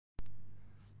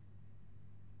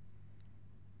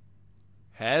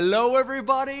Hello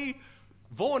everybody!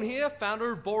 Vaughan here,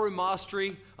 founder of Ballroom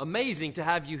Mastery. Amazing to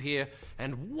have you here.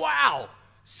 And wow!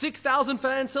 6,000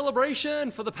 fan celebration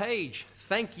for the page.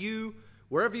 Thank you,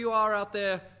 wherever you are out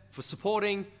there, for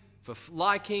supporting, for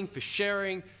liking, for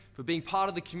sharing, for being part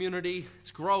of the community. It's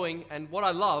growing, and what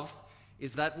I love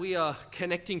is that we are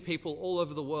connecting people all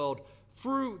over the world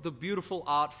through the beautiful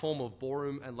art form of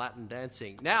ballroom and Latin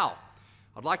dancing. Now,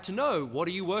 I'd like to know, what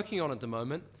are you working on at the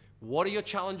moment? What are your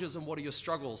challenges and what are your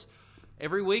struggles?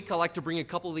 Every week I like to bring a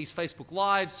couple of these Facebook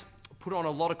Lives, put on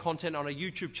a lot of content on a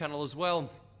YouTube channel as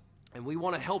well, and we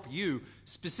want to help you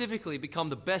specifically become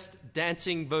the best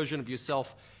dancing version of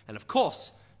yourself and of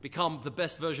course become the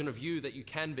best version of you that you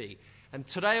can be. And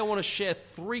today I want to share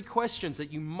 3 questions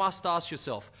that you must ask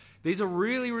yourself. These are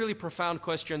really, really profound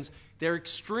questions. They're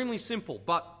extremely simple,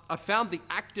 but I found the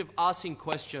act of asking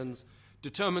questions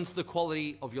determines the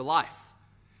quality of your life.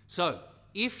 So,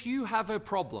 if you have a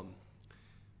problem,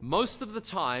 most of the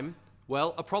time,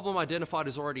 well, a problem identified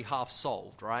is already half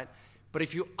solved, right? But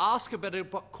if you ask a better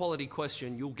quality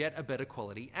question, you'll get a better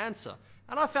quality answer.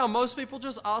 And I found most people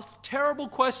just ask terrible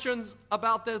questions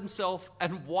about themselves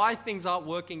and why things aren't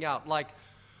working out. Like,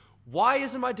 why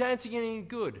isn't my dancing any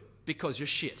good? Because you're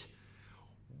shit.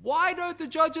 Why don't the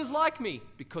judges like me?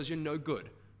 Because you're no good,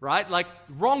 right? Like,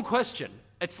 wrong question.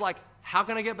 It's like, how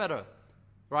can I get better?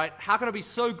 Right? How can I be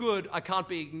so good I can't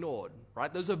be ignored?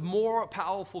 Right? Those are more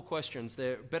powerful questions.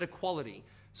 They're better quality.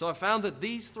 So I found that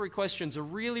these 3 questions are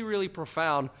really, really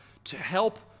profound to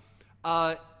help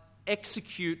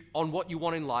execute on what you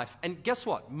want in life. And guess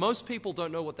what? Most people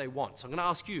don't know what they want. So I'm going to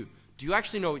ask you, do you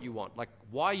actually know what you want? Like,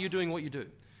 why are you doing what you do?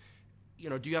 You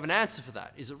know, do you have an answer for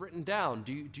that? Is it written down?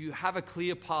 Do you have a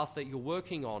clear path that you're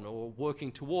working on or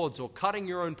working towards or cutting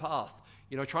your own path?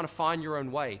 You know, trying to find your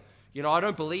own way. You know, I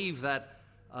don't believe that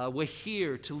we're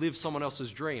here to live someone else's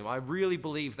dream. I really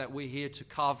believe that we're here to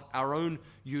carve our own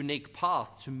unique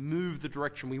path, to move the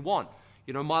direction we want.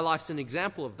 You know, my life's an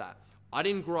example of that. I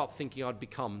didn't grow up thinking I'd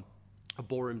become a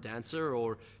ballroom dancer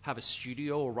or have a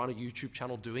studio or run a YouTube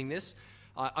channel doing this.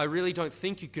 I really don't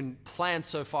think you can plan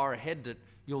so far ahead that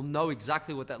you'll know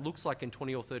exactly what that looks like in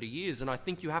 20 or 30 years. And I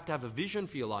think you have to have a vision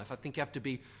for your life. I think you have to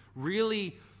be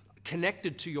really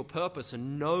connected to your purpose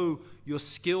and know your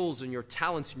skills and your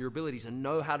talents and your abilities and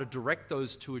know how to direct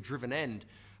those to a driven end,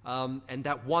 and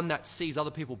that one that sees other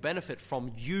people benefit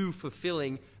from you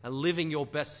fulfilling and living your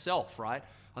best self, right?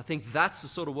 I think that's the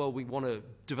sort of world we want to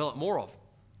develop more of.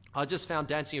 I just found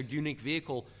dancing a unique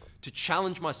vehicle to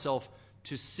challenge myself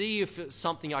to see if it's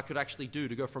something I could actually do,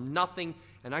 to go from nothing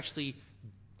and actually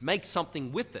make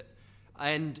something with it.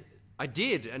 And I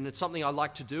did, and it's something I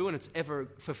like to do, and it's ever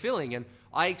fulfilling. And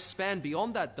I expand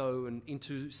beyond that, though, and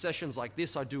into sessions like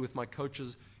this I do with my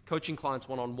coaching clients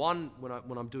one-on-one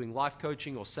when I'm doing life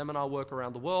coaching or seminar work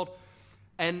around the world.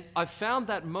 And I've found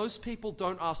that most people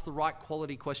don't ask the right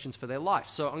quality questions for their life.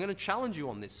 So I'm going to challenge you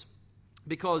on this,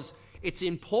 because it's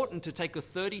important to take a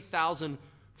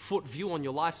 30,000-foot view on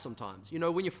your life sometimes. You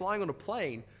know, when you're flying on a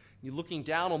plane, you're looking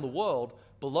down on the world.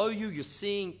 Below you, you're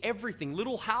seeing everything.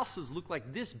 Little houses look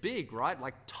like this big, right?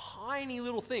 Like tiny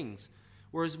little things.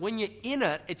 Whereas when you're in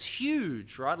it, it's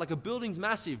huge, right? Like a building's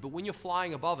massive, but when you're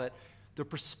flying above it, the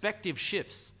perspective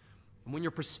shifts. And when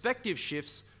your perspective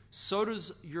shifts, so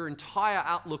does your entire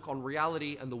outlook on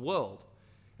reality and the world.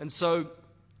 And so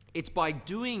it's by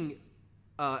doing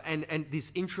and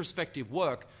this introspective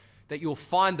work that you'll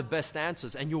find the best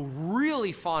answers, and you'll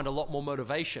really find a lot more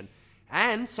motivation.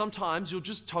 And sometimes you'll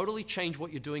just totally change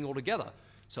what you're doing altogether.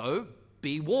 So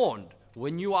be warned,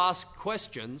 when you ask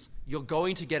questions, you're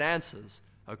going to get answers,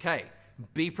 okay?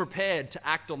 Be prepared to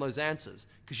act on those answers,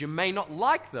 because you may not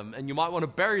like them and you might want to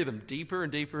bury them deeper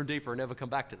and deeper and deeper and never come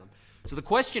back to them. So the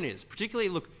question is, particularly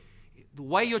look, the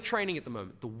way you're training at the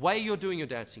moment, the way you're doing your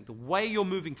dancing, the way you're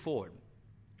moving forward,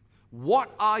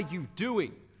 what are you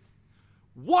doing?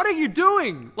 What are you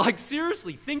doing? Like,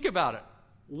 seriously, think about it.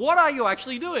 What are you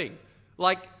actually doing?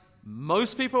 Like,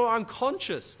 most people are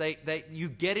unconscious. You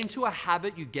get into a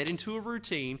habit, you get into a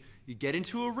routine, you get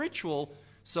into a ritual.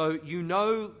 So you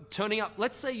know, turning up,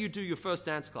 let's say you do your first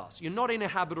dance class. You're not in a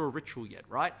habit or a ritual yet,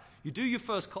 right? You do your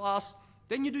first class,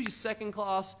 then you do your second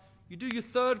class, you do your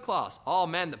third class. Oh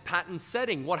man, the pattern's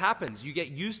setting. What happens? You get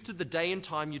used to the day and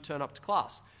time you turn up to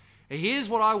class. And here's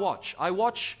what I watch. I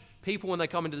watch people when they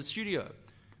come into the studio.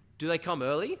 Do they come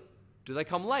early? Do they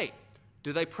come late?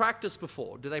 Do they practice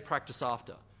before? Do they practice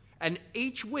after? And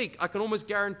each week, I can almost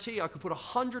guarantee I could put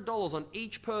 $100 on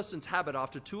each person's habit.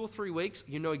 After 2 or 3 weeks,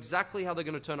 you know exactly how they're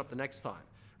going to turn up the next time,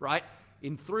 right?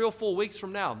 In 3 or 4 weeks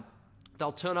from now,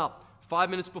 they'll turn up 5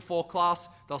 minutes before class.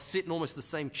 They'll sit in almost the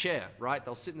same chair, right?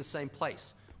 They'll sit in the same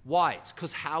place. Why? It's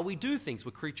because how we do things.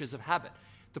 We're creatures of habit.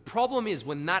 The problem is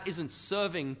when that isn't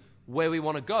serving where we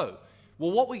want to go.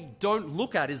 Well, what we don't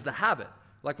look at is the habit.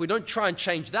 Like, we don't try and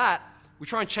change that. We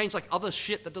try and change like other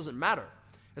shit that doesn't matter.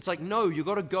 It's like, no, you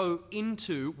got to go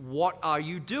into what are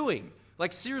you doing?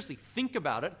 Like, seriously, think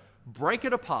about it, break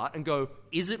it apart and go,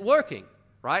 is it working?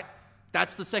 Right?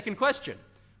 That's the second question.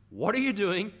 What are you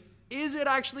doing? Is it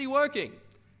actually working?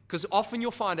 Because often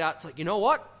you'll find out, it's like, you know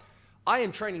what? I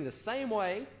am training the same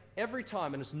way every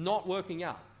time and it's not working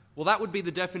out. Well, that would be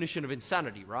the definition of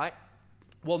insanity, right?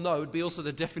 Well, no, it would be also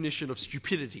the definition of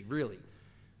stupidity, really.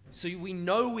 So we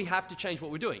know we have to change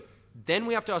what we're doing. Then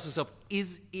we have to ask ourselves,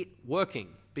 is it working?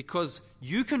 Because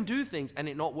you can do things and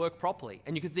it not work properly.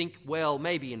 And you can think, well,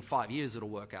 maybe in 5 years it'll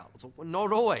work out. So, well,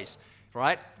 not always,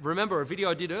 right? Remember a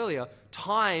video I did earlier,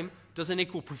 time doesn't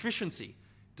equal proficiency.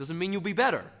 Doesn't mean you'll be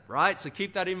better, right? So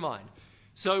keep that in mind.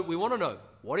 So we want to know,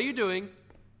 what are you doing?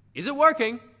 Is it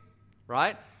working,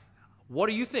 right? What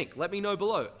do you think? Let me know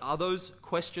below. Are those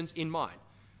questions in mind?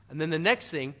 And then the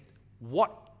next thing,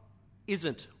 what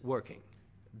isn't working?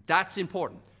 That's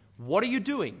important. What are you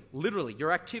doing? Literally,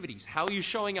 your activities. How are you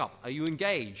showing up? Are you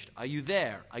engaged? Are you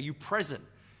there? Are you present?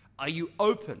 Are you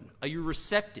open? Are you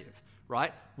receptive?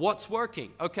 Right? What's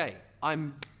working? Okay,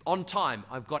 I'm on time.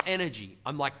 I've got energy.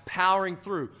 I'm like powering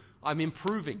through. I'm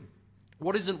improving.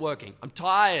 What isn't working? I'm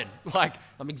tired. Like,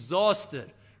 I'm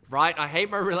exhausted. Right? I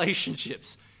hate my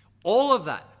relationships. All of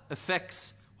that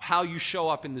affects how you show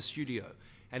up in the studio.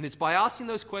 And it's by asking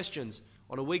those questions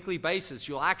on a weekly basis,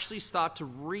 you'll actually start to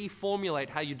reformulate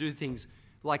how you do things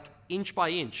like inch by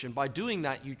inch. And by doing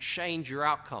that, you change your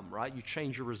outcome, right? You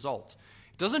change your results.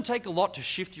 It doesn't take a lot to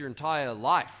shift your entire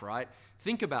life, right?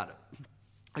 Think about it.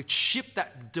 A ship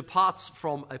that departs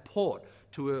from a port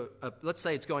to let's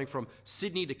say it's going from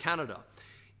Sydney to Canada.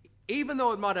 Even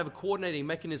though it might have a coordinating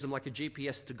mechanism like a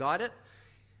GPS to guide it,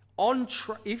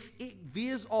 if it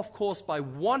veers off course by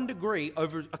 1 degree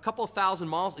over a couple of thousand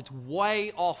miles, it's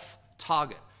way off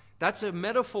target. That's a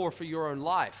metaphor for your own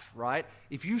life, right?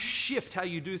 If you shift how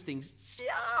you do things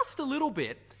just a little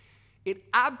bit, it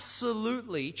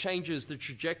absolutely changes the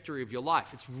trajectory of your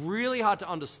life. It's really hard to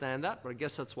understand that, but I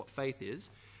guess that's what faith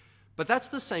is. But that's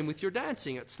the same with your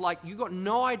dancing. It's like you got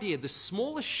no idea. The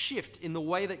smallest shift in the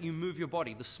way that you move your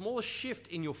body, the smallest shift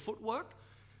in your footwork,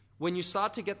 when you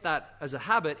start to get that as a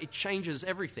habit, it changes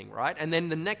everything, right? And then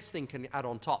the next thing can add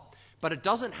on top. But it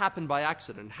doesn't happen by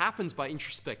accident. It happens by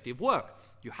introspective work.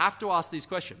 You have to ask these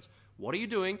questions. What are you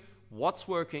doing? What's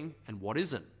working? And what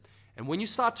isn't? And when you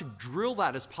start to drill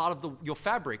that as part of your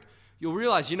fabric, you'll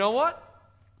realize, you know what?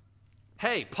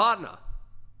 Hey, partner,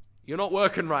 you're not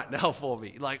working right now for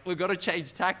me. Like, we've got to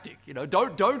change tactic. You know,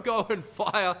 don't go and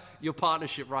fire your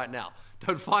partnership right now.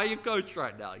 Don't fire your coach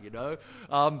right now, you know.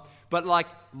 But like,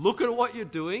 look at what you're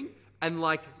doing and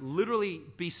like literally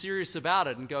be serious about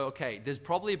it and go, okay, there's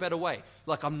probably a better way.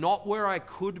 Like, I'm not where I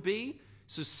could be,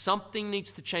 so something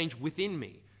needs to change within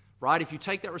me, right? If you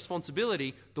take that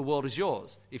responsibility, the world is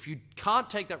yours. If you can't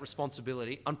take that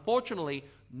responsibility, unfortunately,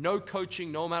 no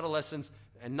coaching, no amount of lessons,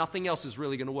 and nothing else is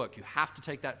really going to work. You have to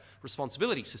take that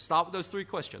responsibility. So start with those 3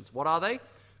 questions. What are they?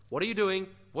 What are you doing?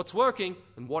 What's working?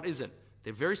 And what isn't?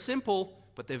 They're very simple,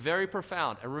 but they're very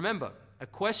profound. And remember, a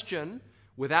question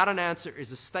without an answer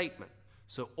is a statement.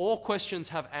 So all questions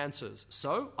have answers.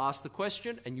 So ask the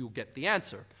question and you'll get the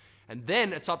answer. And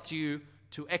then it's up to you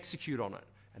to execute on it.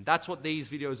 And that's what these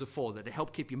videos are for, to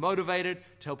help keep you motivated,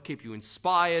 to help keep you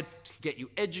inspired, to get you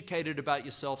educated about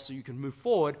yourself so you can move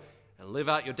forward and live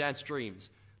out your dance dreams.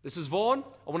 This is Vaughan.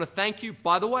 I want to thank you.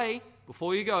 By the way,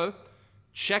 before you go,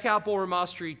 check out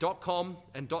ballroommastery.com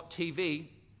and .tv.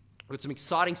 We've got some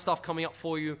exciting stuff coming up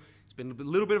for you. It's been a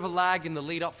little bit of a lag in the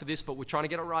lead up for this, but we're trying to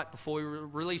get it right before we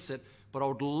release it. But I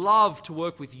would love to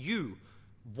work with you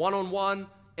one-on-one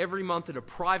every month in a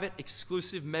private,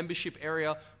 exclusive membership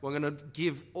area. We're going to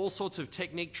give all sorts of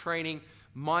technique training,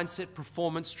 mindset,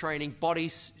 performance training, body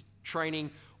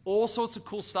training, all sorts of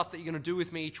cool stuff that you're going to do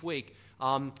with me each week.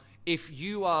 If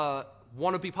you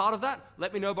want to be part of that,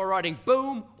 let me know by writing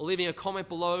boom or leaving a comment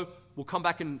below. We'll come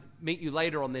back and meet you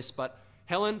later on this. But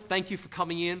Helen, thank you for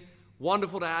coming in.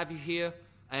 Wonderful to have you here.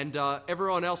 And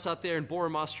everyone else out there in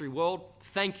Ballroom Mastery world,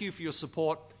 thank you for your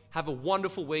support. Have a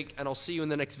wonderful week, and I'll see you in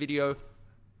the next video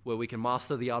where we can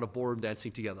master the art of ballroom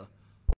dancing together.